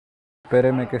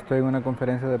Espéreme que estoy en una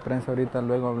conferencia de prensa ahorita,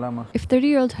 luego hablamos. If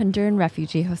 30-year-old Honduran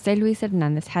refugee José Luis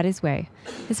Hernandez had his way,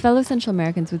 his fellow Central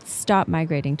Americans would stop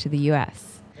migrating to the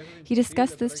U.S. He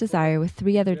discussed this desire with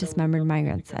 3 other dismembered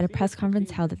migrants at a press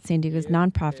conference held at San Diego's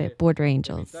nonprofit Border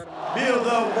Angels. Build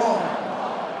a wall.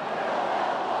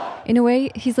 In a way,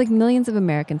 he's like millions of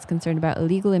Americans concerned about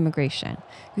illegal immigration,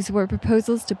 who support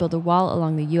proposals to build a wall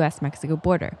along the U.S.-Mexico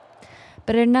border.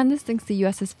 But Hernandez thinks the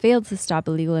U.S. has failed to stop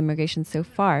illegal immigration so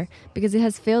far because it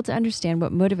has failed to understand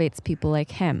what motivates people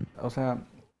like him. The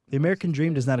American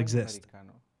dream does not exist.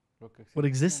 What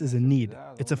exists is a need.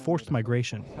 It's a forced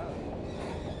migration.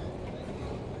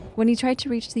 When he tried to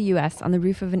reach the U.S. on the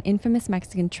roof of an infamous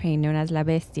Mexican train known as La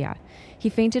Bestia, he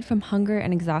fainted from hunger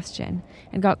and exhaustion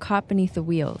and got caught beneath the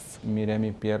wheels.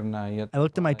 I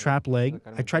looked at my trapped leg.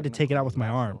 I tried to take it out with my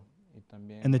arm.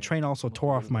 And the train also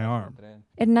tore off my arm.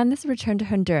 Hernandez returned to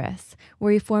Honduras,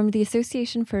 where he formed the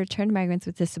Association for Returned Migrants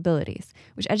with Disabilities,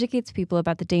 which educates people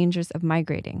about the dangers of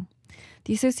migrating.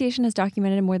 The association has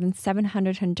documented more than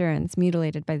 700 Hondurans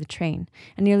mutilated by the train,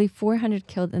 and nearly 400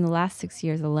 killed in the last 6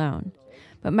 years alone.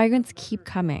 But migrants keep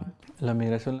coming.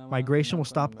 Migration will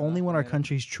stop only when our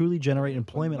countries truly generate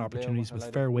employment opportunities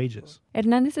with fair wages.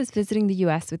 Hernandez is visiting the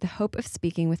U.S. with the hope of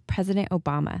speaking with President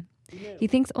Obama. He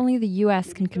thinks only the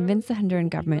U.S. can convince the Honduran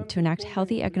government to enact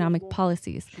healthy economic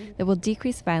policies that will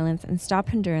decrease violence and stop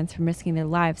Hondurans from risking their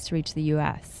lives to reach the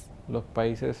U.S.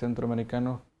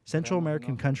 Central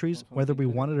American countries, whether we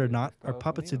want it or not, are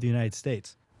puppets of the United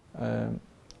States. They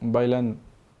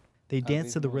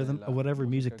dance to the rhythm of whatever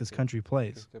music this country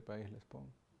plays.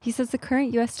 He says the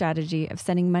current U.S. strategy of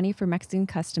sending money for Mexican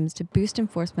customs to boost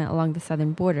enforcement along the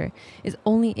southern border is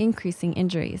only increasing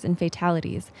injuries and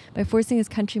fatalities by forcing his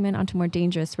countrymen onto more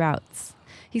dangerous routes.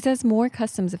 He says more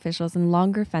customs officials and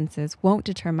longer fences won't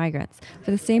deter migrants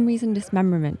for the same reason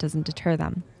dismemberment doesn't deter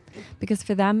them. Because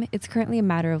for them, it's currently a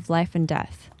matter of life and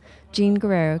death. Jean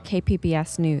Guerrero,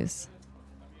 KPBS News.